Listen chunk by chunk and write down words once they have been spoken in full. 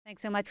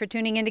Thanks so much for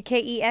tuning into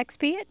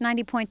KEXP at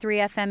 90.3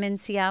 FM in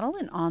Seattle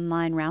and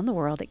online around the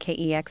world at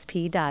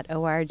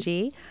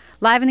KEXP.org.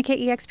 Live in the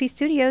KEXP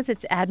studios,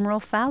 it's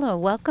Admiral Fallow.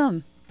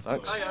 Welcome.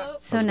 Thanks.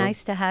 So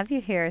nice to have you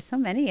here. So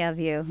many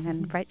of you,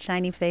 and bright,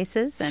 shiny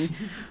faces and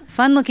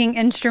fun-looking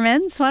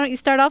instruments. Why don't you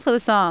start off with a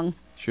song?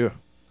 Sure.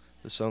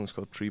 The song's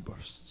called Tree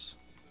Bursts.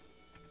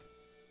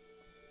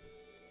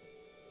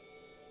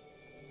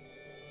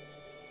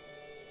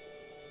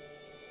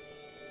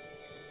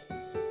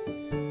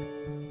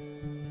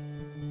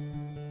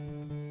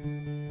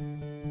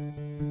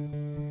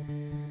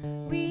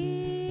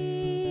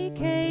 We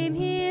came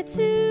here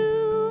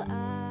to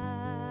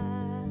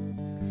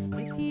ask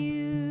if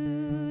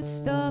you'd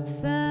stop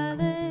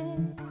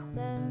selling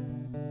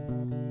them.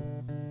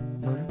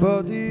 My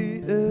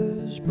body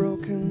is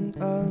broken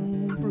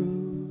and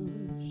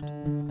bruised.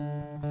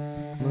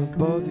 My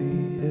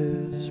body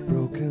is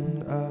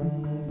broken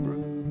and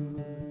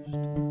bruised.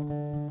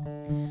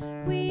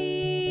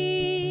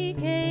 We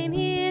came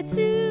here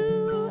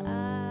to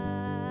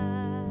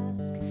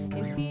ask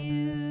if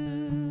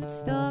you'd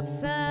stop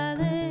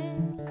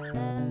selling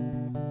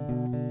them.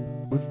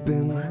 We've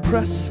been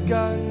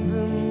press-ganged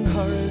and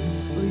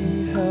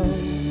hurriedly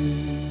held.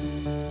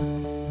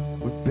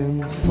 We've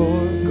been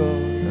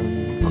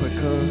forgotten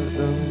quicker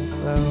than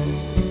felt.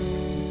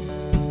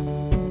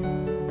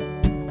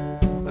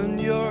 And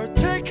you're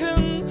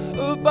taken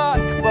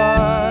aback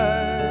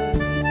by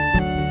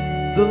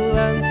the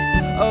length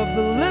of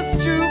the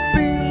list you've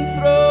been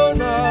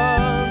thrown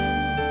on.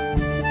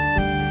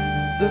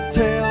 The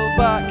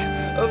tailback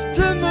of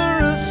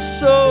timorous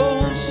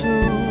souls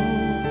who've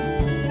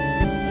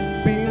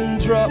been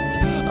dropped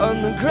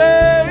on the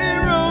grey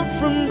road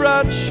from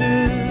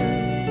branches.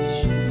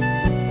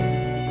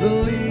 The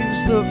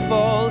leaves that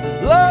fall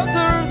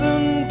louder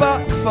than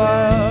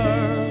backfire,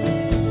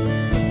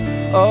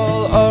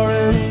 all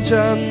orange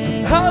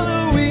and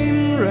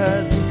Halloween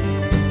red,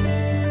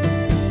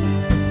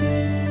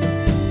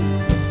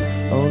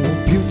 on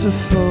a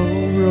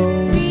beautiful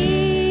road.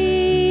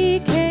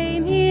 We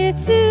came here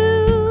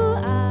to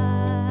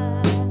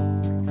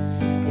ask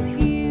if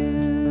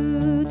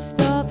you'd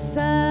stop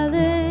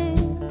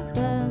selling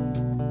them.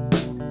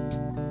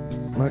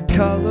 My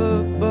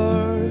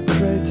caliber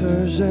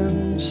craters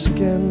in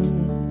skin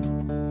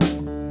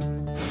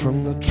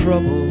from the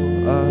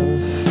trouble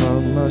I've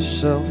found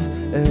myself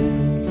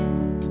in.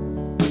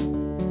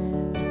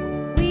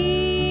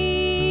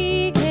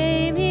 We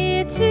came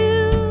here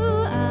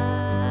to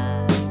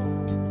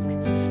ask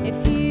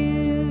if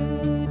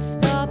you'd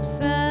stop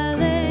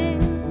selling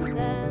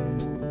them.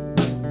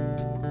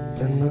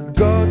 In the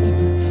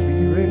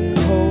God-fearing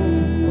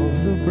home of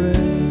the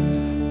brave,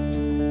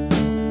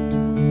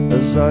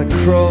 as I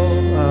crawl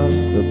out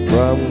the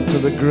pram to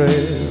the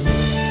grave.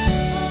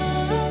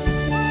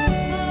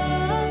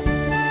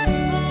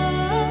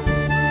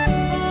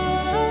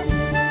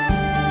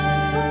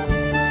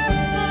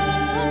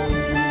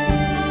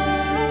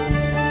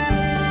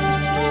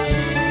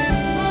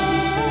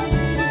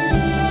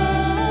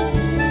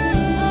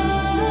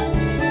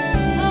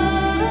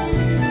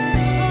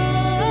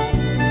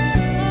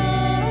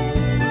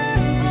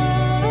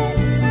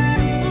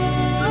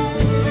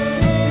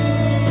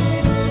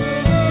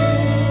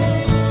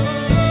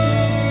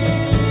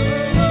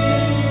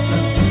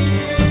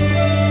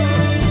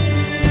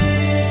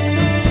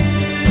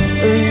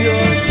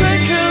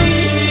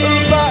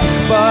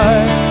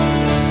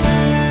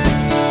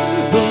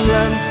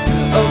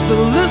 The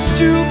list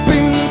you've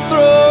been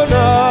thrown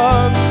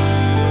on,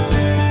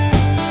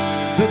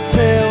 the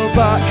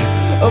tailback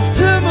of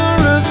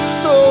timorous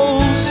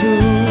souls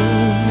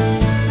who've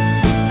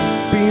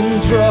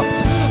been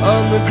dropped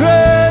on the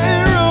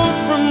grey road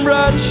from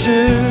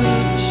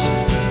branches.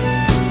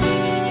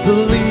 The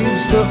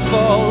leaves that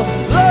fall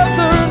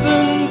louder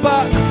than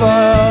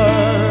backfire,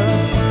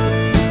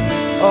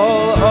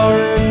 all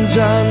orange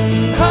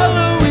and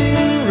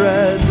Halloween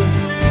red.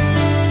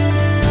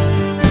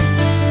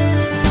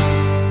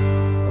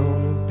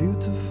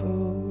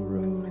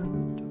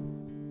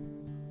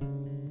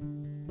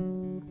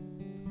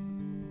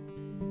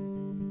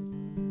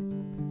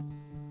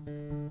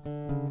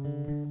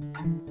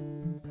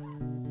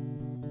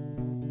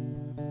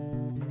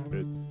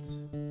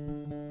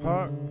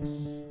 Harks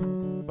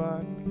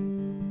back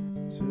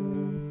to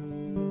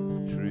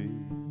tree,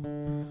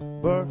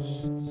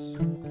 bursts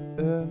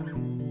in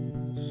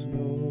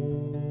snow.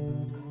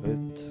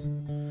 It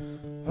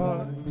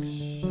harks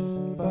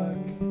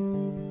back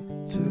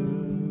to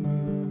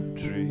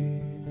tree,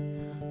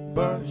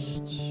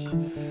 bursts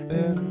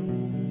in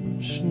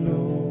snow.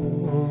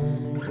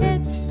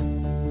 It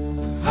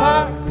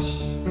Harks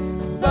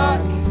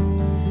back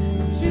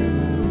to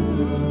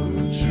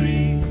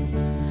tree,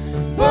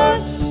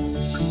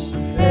 bursts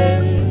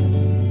in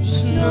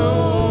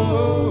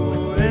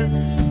snow. It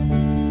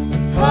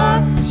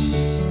harks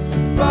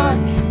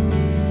back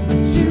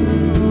to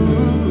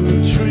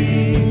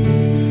tree,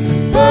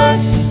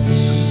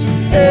 bursts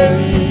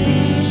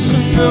in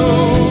snow.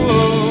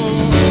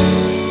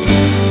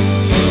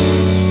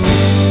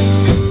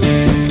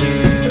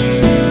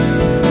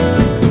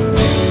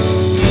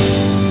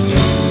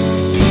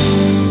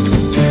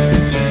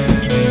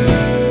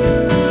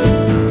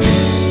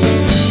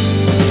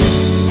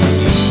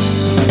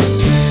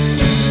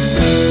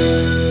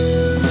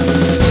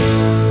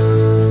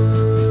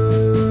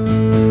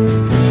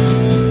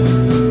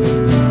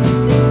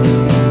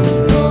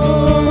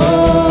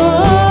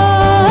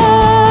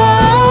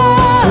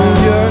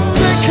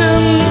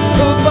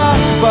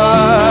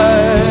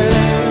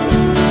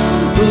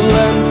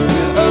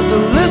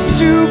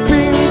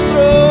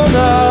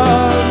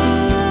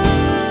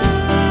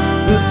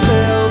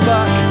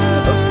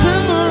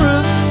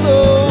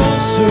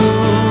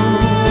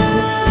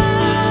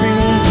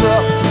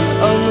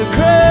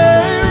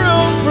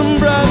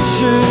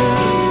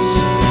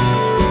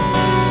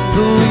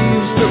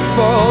 flowers that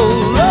fall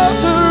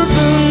louder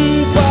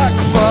than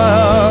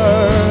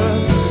backfire,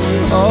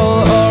 all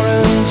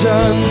orange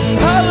and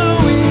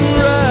Halloween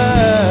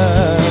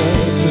red,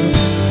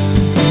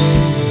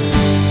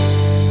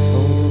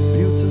 on a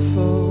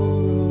beautiful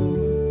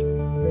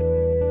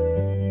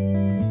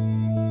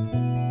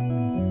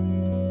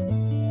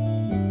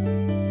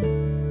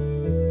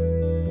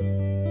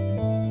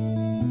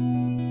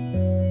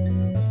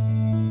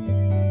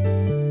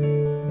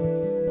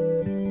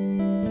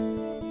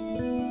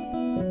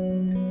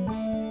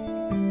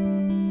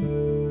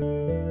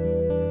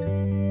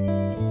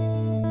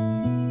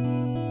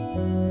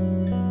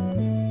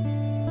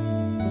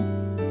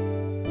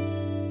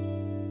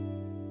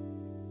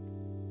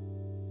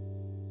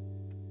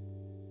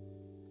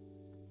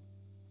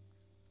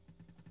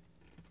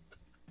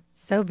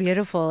So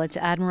beautiful. It's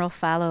Admiral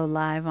Fallow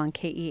live on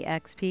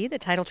KEXP, the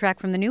title track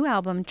from the new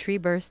album, Tree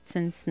Bursts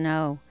in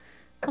Snow.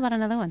 How about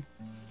another one?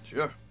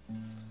 Sure.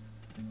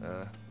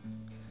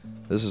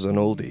 This is an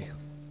oldie.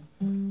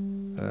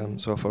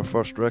 It's off our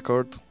first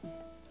record.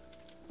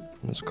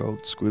 And it's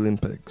called Squealing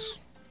Pigs.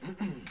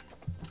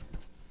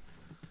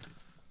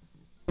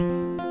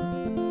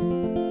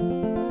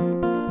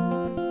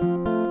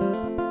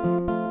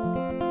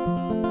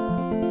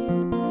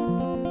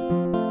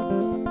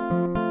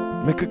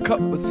 Make a cup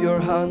with your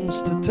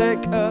hands to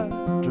take a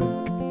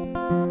drink,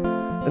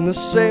 in the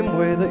same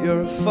way that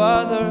your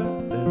father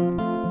did,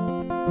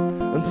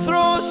 and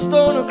throw a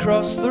stone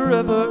across the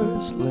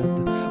river's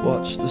lid.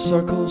 Watch the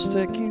circles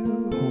take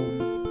you home.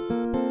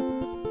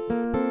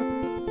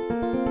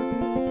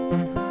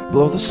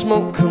 Blow the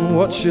smoke and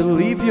watch you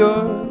leave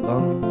your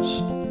lungs,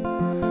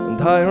 and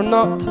high or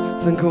not,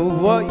 think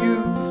of what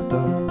you've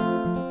done.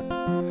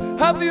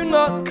 Have you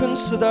not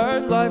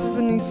considered life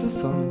beneath the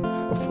thumb,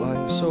 or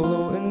flying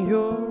solo in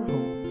your home?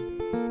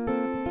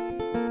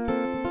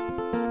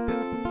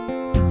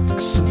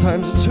 'Cause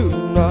sometimes it's who,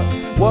 not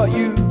what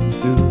you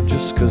do.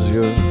 Just 'cause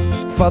your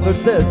father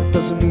did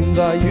doesn't mean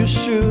that you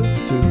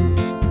should too.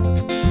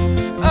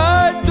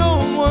 I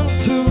don't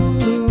want to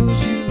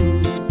lose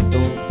you,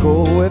 don't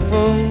go away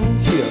from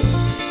here.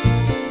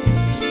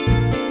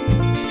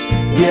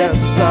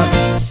 Yes,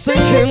 that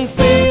sinking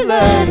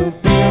feeling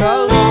of being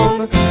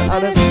alone,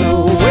 and it's the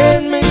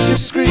wind makes you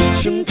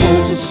screech and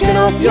pulls the skin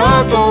off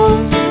your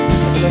bones.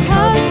 And I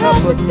can't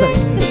help but think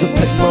as I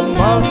pick my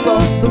mouth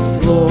off the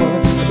floor,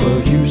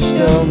 will you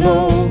still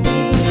know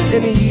me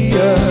in a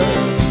year?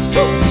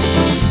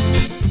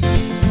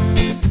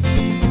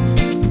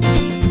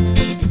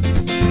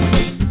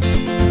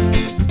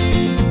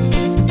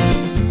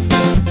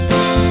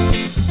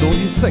 Don't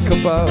you think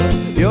about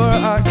your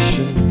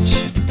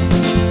actions,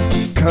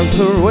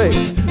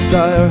 counterweight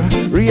dire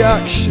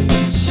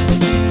reactions.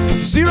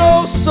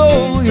 Zero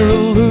soul, you're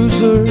a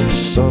loser,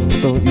 son.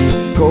 Don't you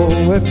go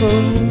away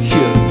from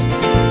here.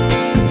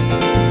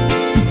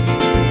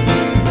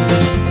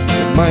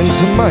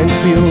 Mine's a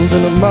minefield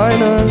in a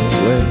minor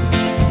way.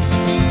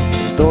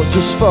 Don't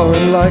just fall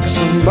in like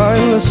some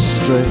mindless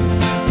stray.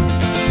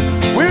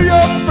 We're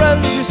your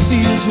friends, you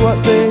see, is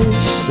what they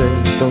say.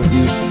 Don't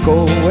you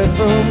go away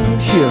from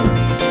here.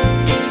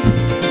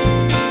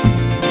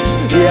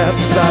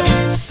 Yes, that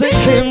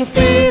sinking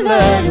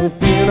feeling of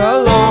being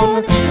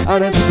alone,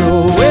 and it's the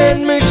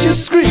wind makes you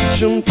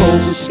screech and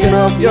pulls the skin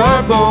off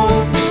your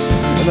bones.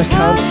 And I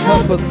can't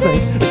help but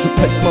think as I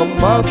pick my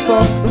mouth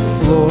off the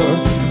floor,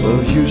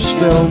 will you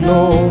still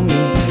know me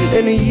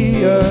in a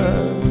year?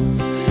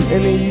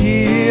 In a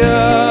year,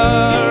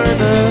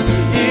 in a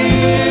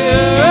year.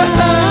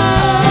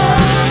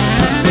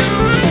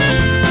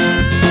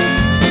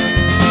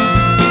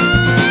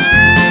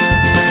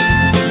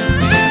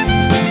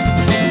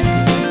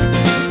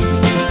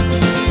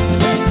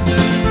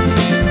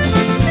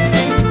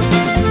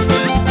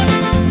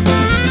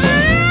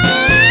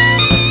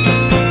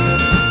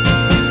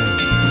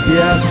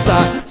 Yes,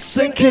 that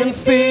sinking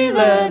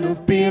feeling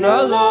of being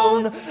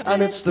alone,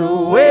 and it's the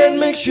wind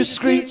makes you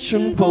screech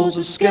and pulls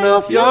the skin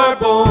off your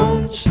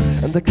bones.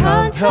 And I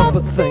can't help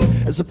but think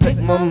as I pick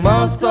my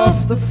mouth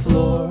off the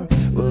floor,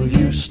 will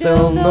you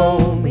still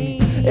know me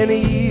in a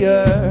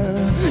year?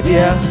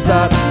 Yes,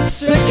 that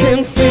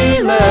sinking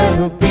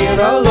feeling of being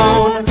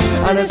alone,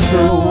 and it's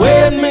the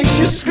wind makes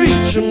you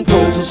screech and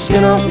pulls the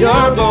skin off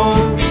your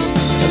bones.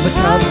 And I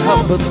can't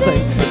help but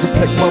think as I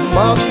pick my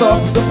mouth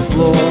off the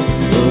floor,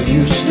 will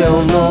you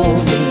still know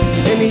me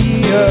in a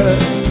year?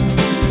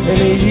 In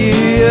a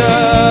year,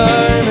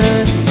 in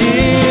a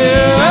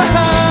year.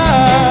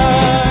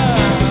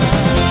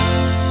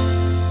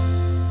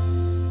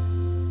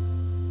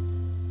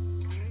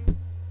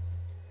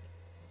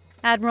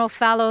 Admiral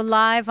Fallow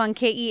live on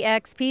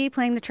KEXP,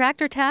 playing the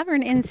Tractor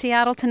Tavern in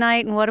Seattle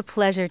tonight. And what a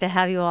pleasure to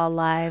have you all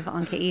live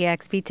on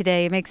KEXP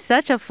today. You make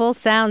such a full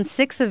sound,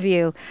 6 of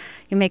you.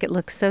 You make it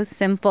look so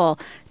simple.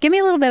 Give me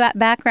a little bit of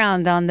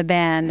background on the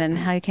band and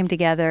how you came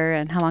together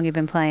and how long you've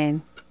been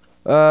playing.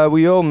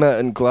 We all met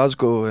in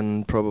Glasgow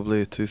in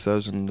probably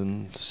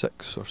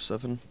 2006 or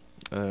 7.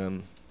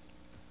 And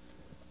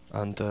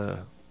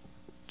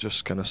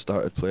just kind of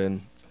started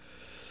playing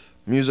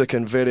music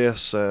in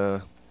various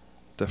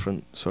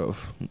different sort of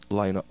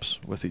lineups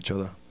with each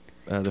other.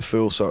 The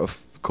full sort of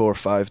core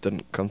 5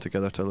 didn't come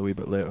together till a wee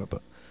bit later,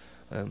 but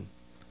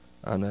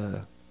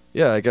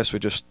yeah, I guess we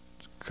just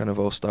kind of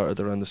all started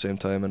around the same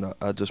time, and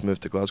I just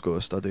moved to Glasgow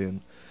to study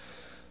and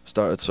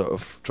started sort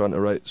of trying to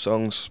write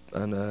songs,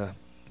 and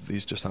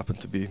these just happened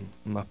to be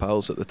my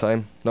pals at the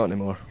time. Not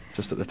anymore,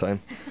 just at the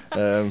time.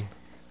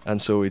 And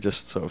so we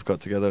just sort of got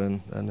together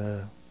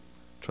and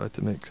tried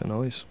to make a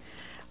noise.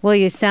 Well,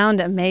 you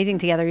sound amazing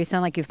together. You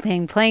sound like you've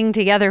been playing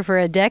together for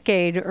a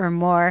decade or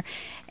more.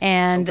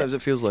 And sometimes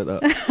it feels like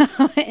that.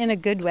 In a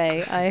good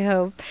way, I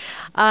hope.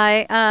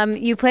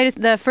 You played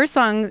the first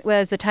song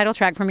was the title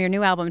track from your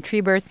new album,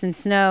 Tree Bursts in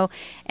Snow.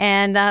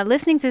 And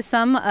listening to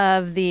some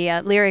of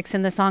the lyrics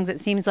in the songs, it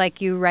seems like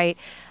you write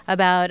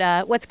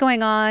about what's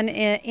going on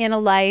in a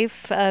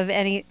life of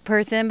any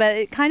person,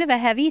 but kind of a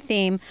heavy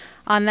theme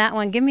on that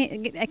one.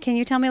 Can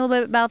you tell me a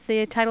little bit about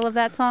the title of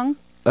that song?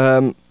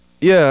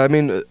 Yeah, I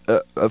mean,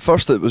 at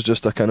first it was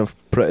just a kind of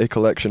pretty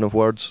collection of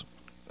words,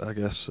 I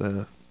guess.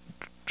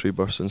 Tree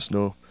bursts in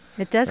snow.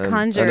 It does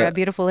conjure a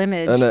beautiful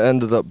image. And it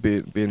ended up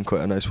being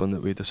quite a nice one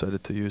that we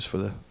decided to use for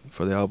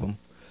the album.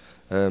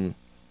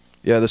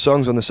 Yeah, the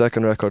songs on the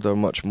second record are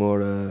much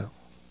more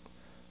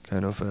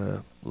kind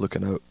of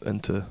looking out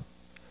into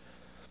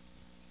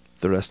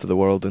the rest of the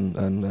world,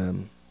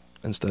 and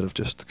instead of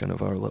just kind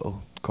of our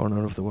little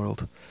corner of the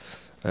world.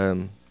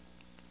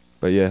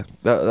 But yeah,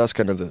 that's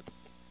kind of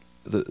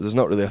there's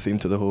not really a theme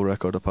to the whole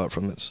record apart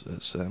from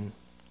it's an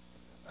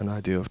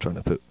idea of trying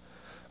to put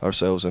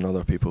ourselves in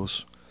other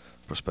people's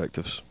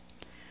perspectives.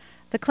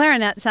 The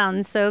clarinet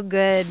sounds so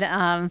good,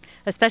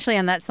 especially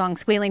on that song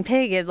Squealing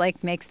Pig. It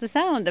like makes the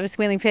sound of a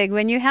squealing pig.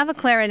 When you have a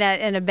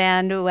clarinet in a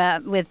band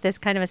with this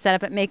kind of a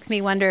setup, it makes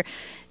me wonder,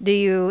 do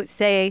you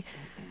say,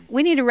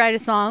 we need to write a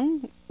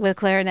song with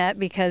clarinet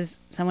because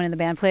someone in the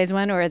band plays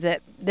one, or is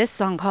it, this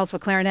song calls for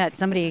clarinet,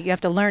 you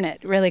have to learn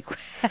it really quick?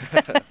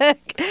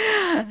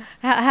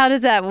 How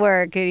does that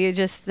work? Do you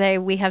just say,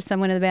 we have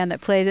someone in the band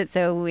that plays it,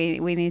 so we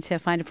need to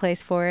find a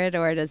place for it,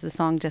 or does the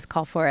song just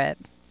call for it?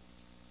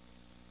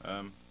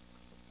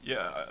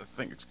 Yeah, I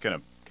think it's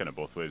kind of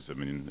both ways. I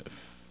mean,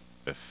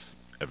 if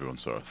everyone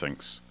sort of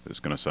thinks it's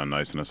going to sound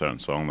nice in a certain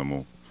song,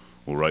 then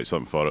we'll write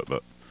something for it,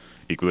 but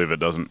equally if it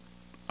doesn't,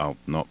 I'll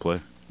not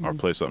play. Or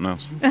play something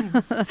else.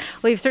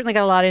 Well, you've certainly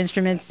got a lot of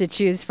instruments to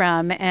choose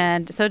from,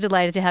 and so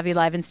delighted to have you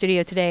live in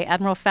studio today.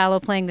 Admiral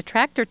Fallow playing the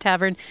Tractor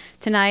Tavern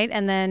tonight,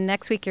 and then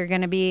next week you're going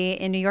to be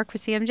in New York for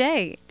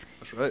CMJ.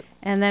 That's right.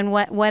 And then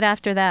what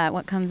after that?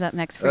 What comes up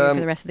next for you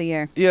for the rest of the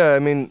year? Yeah, I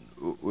mean,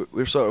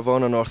 we're sort of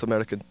on a North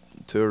American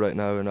tour right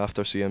now, and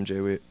after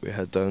CMJ we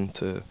head down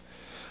to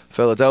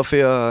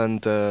Philadelphia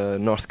and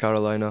North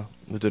Carolina.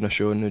 We're doing a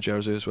show in New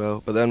Jersey as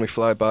well, but then we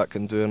fly back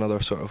and do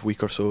another sort of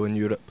week or so in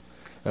Europe.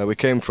 We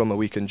came from a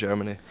week in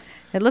Germany.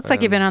 It looks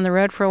like you've been on the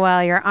road for a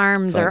while. Your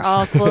arms are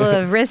all full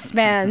of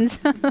wristbands.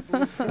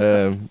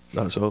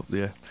 That's all,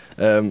 yeah.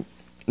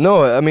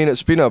 No, I mean,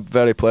 it's been a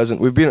very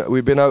pleasant.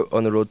 We've been out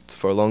on the road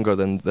for longer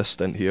than this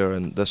stint here,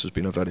 and this has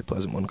been a very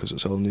pleasant one because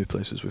it's all new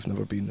places we've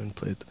never been and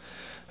played,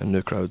 and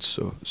new crowds,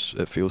 so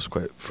it feels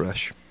quite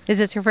fresh. Is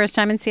this your first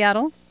time in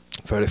Seattle?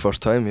 Very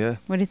first time, yeah.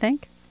 What do you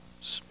think?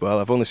 Well,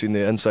 I've only seen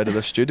the inside of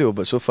the studio,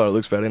 but so far it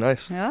looks very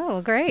nice.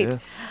 Oh, great. Yeah.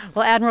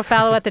 Well, Admiral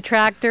Fallow at the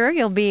Tractor,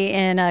 you'll be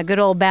in good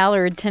old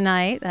Ballard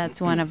tonight. That's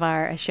one of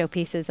our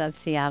showpieces of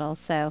Seattle.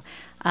 So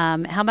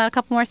how about a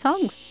couple more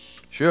songs?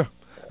 Sure.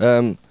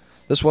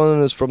 This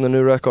one is from the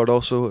new record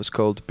also. It's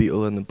called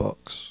Beetle In The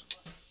Box.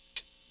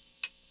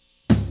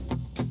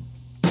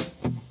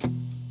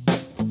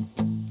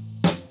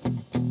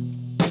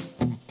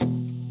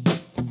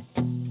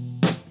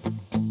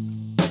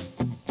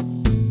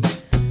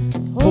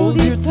 Hold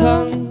your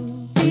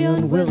tongue, be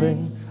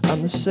unwilling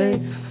and the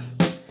safe.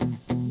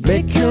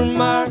 Make your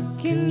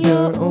mark in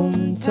your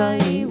own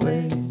tiny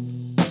way.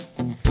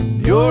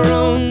 Your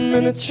own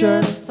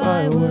miniature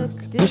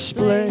firework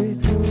display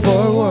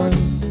for one.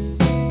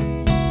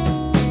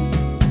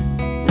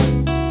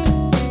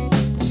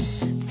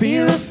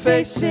 Fear of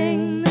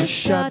facing the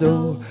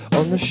shadow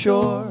on the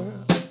shore,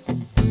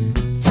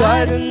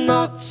 tied in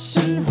knots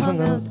and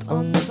hung out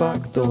on the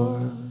back door.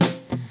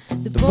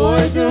 The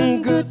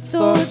boredom, good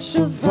thoughts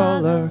of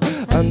valor,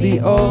 and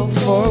the all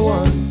for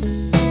one.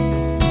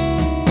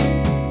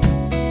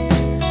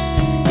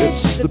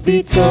 It's the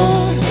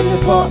beetle in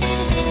the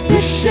box who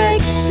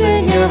shakes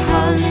in your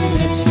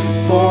hands. It's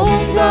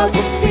formed out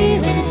of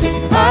feelings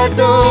that I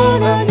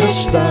don't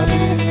understand.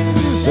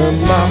 The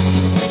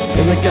mat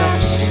in the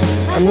gaps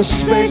and the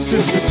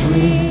spaces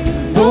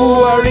between, the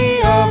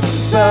worry of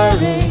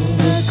burying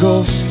the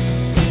ghost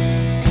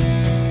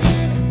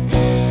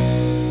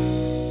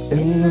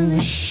in the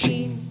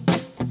machine.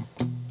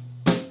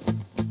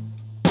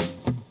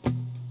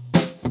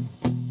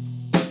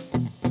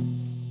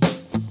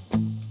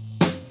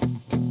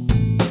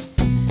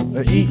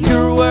 I eat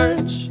your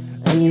words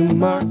and you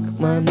mark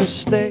my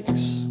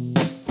mistakes.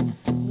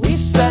 We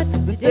set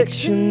the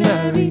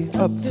dictionary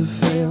up to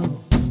fail.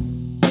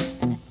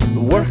 The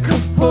work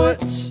of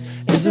poets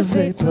is a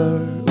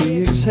vapor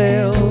we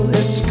exhale.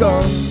 It's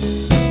gone.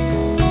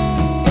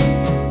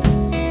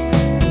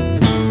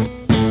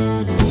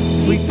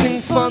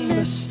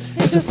 This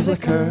is a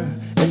flicker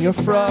in your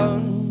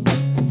frown,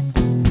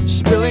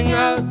 spilling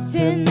out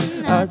in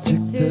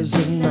adjectives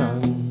and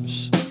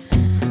nouns.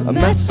 A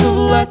mess of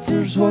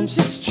letters once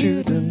it's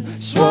chewed and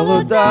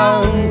swallowed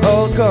down,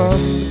 all gone.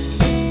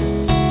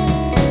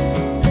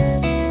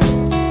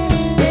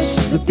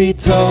 It's the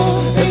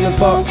beetle in the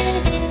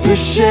box who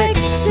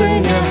shakes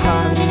in your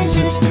hands.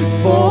 It's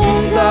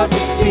formed out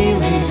of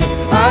feelings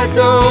that I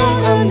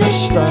don't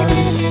understand.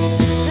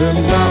 They're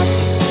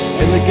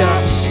not in the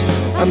gaps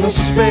and the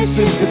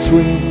spaces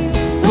between.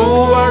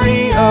 No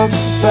worry of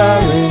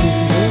bearing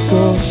the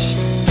ghost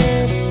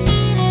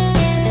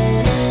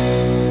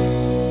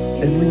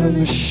in the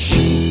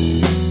machine.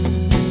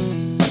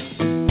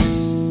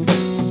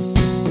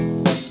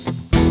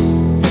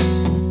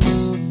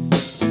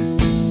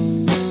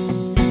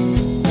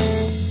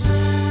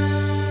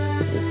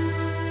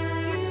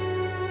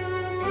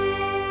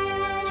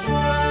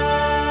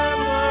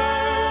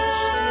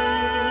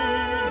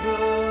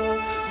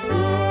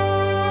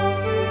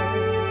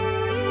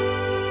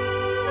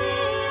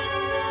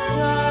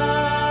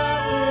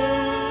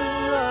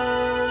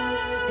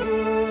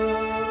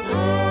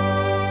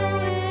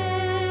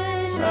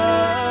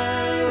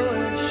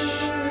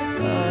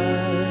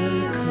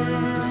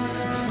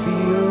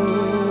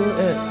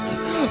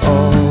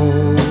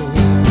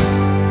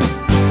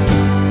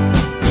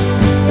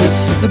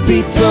 The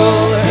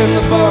beetle in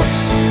the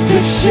box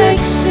that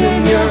shakes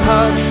in your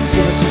hands,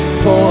 and it's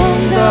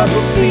formed out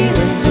of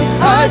feelings that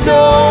I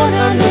don't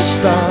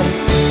understand.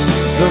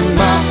 They're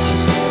mapped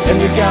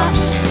in the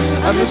gaps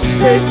and the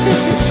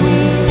spaces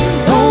between.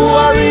 No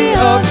worry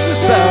of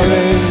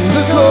bearing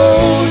the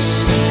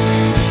ghost.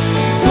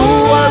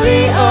 No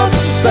worry of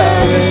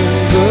bearing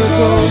the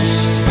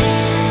ghost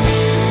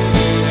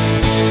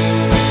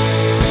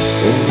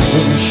in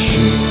the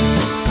machine.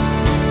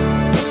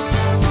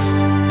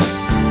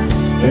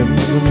 In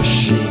the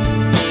machine,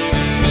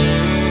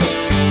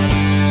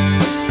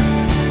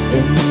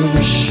 in the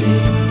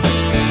machine,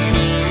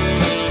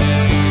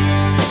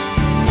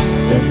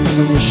 in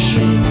the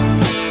machine.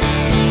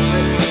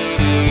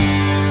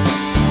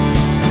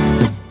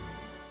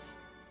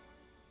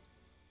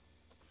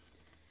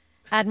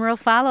 Admiral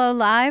Fallow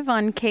live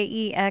on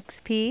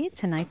KEXP.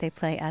 Tonight they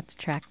play at the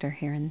Tractor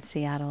here in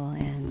Seattle.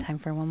 And time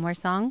for one more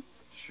song.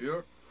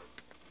 Sure.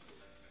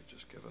 If you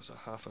just give us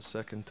a half a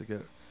second to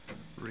get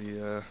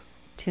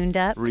tuned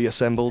up,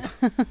 reassembled.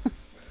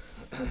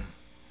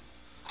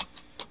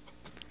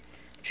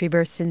 Tree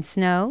Bursts in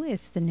Snow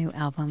is the new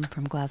album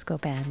from Glasgow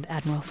band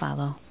Admiral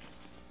Fallow.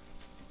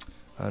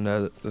 And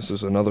this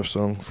is another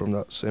song from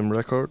that same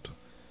record.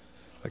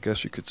 I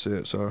guess you could say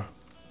it's our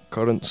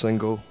current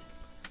single,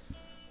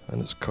 and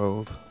it's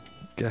called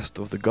Guest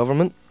of the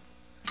Government.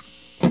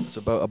 It's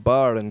about a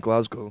bar in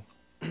Glasgow.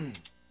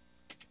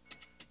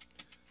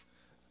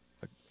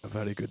 a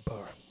very good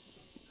bar.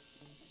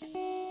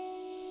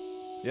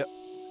 Yep.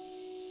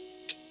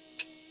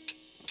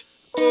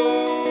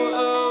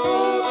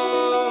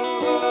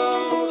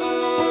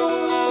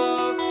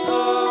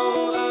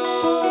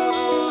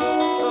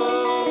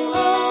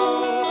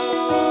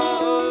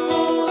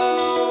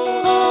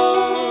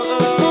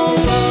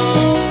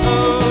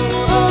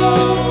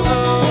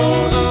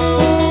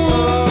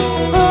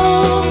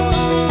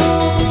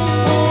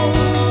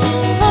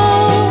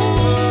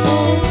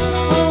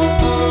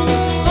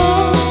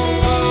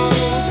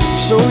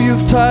 So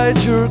you've tied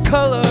your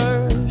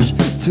colours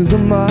to the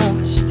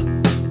mast,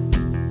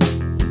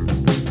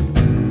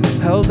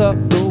 held up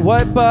the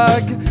white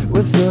bag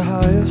with the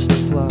highest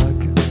flag,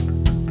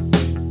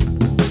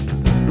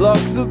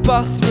 lock the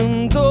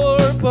bathroom door,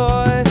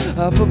 boy,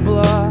 have a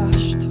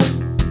blast,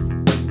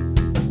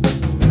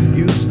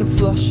 use the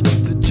flush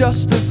to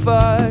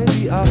justify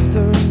the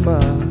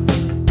aftermath.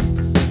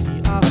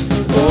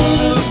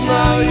 Oh, look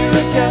now, you're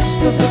a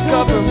guest of the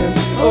government.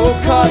 Oh,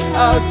 caught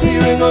out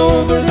peering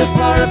over the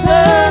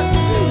parapet.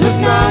 Look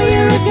now,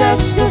 you're a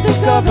guest of the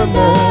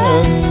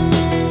government.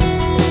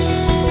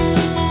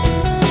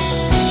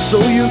 So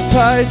you've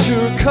tied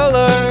your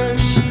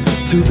colours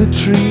to the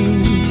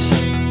trees,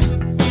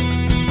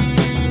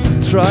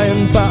 try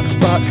and bat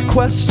back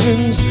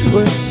questions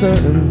with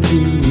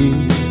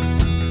certainty.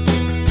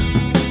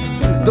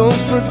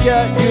 Don't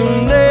forget your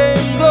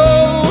name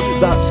though,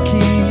 that's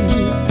key.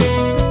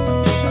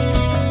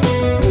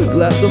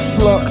 Let the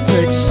flock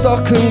take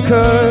stock and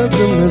curb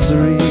the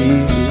misery.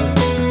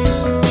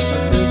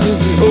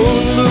 Oh,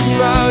 look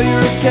now,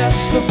 you're a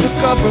guest of the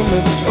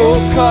government. Oh,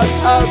 caught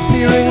out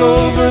peering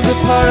over the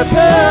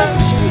parapet.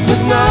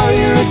 Look now,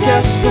 you're a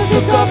guest of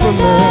the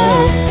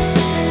government.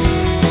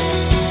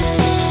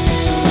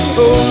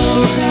 Oh,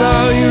 look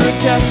now, you're a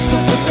guest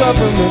of the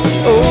government.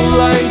 Oh,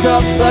 lined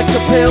up like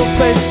a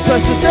pale-faced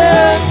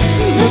president.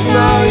 Look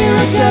now,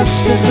 you're a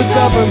guest of the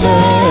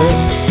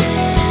government.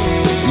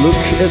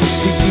 Look, it's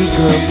the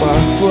eager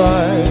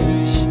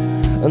barflies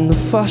and the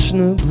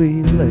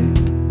fashionably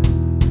late,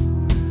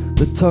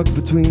 the tug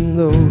between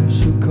those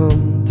who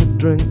come to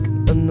drink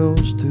and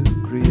those to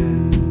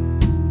create.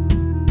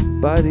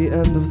 By the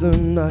end of the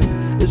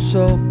night, it's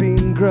all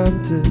been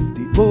granted,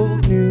 the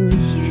old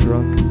news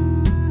shrug.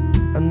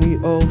 and we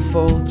all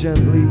fall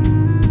gently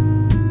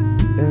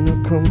in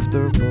a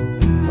comfortable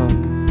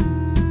hug.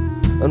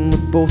 And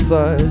with both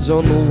eyes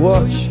on the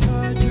watch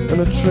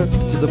and a trip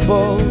to the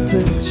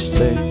Baltic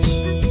states,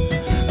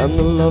 and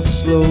the love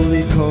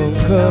slowly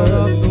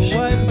conquers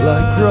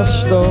like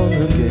rust on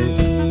a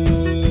gate.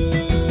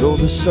 Though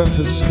the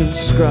surface can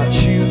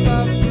scratch you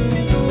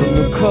and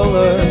the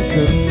colour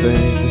can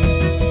fade,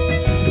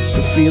 it's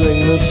the feeling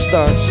that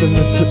starts in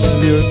the tips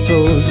of your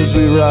toes as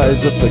we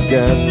rise up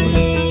again,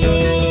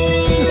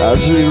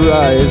 as we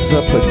rise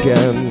up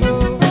again.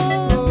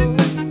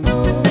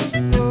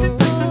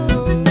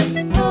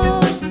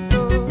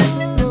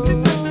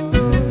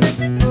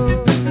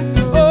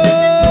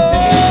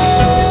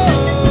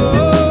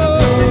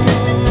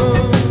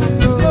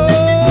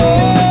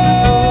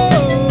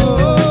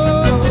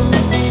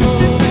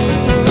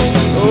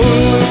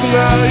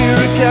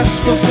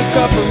 Of the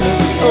government,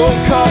 oh,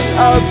 caught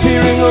out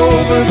peering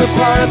over the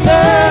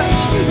parapet.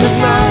 But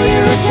now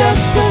you're a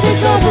guest of the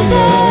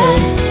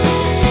government.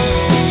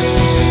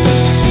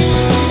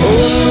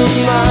 Oh, look,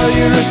 now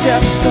you're a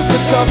guest of the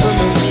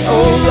government.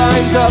 Oh,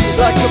 lined up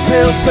like a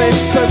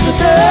pale-faced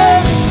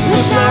president.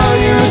 But now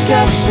you're a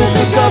guest of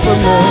the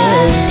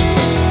government.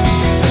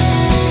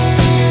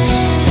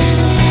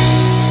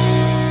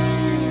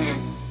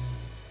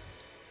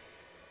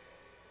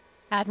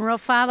 Admiral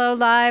Fallow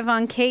live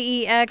on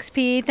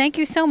KEXP. Thank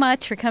you so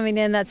much for coming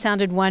in. That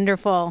sounded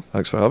wonderful.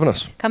 Thanks for having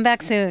us. Come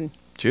back soon.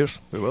 Cheers.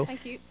 We will.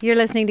 Thank you. You're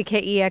listening to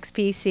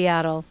KEXP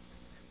Seattle.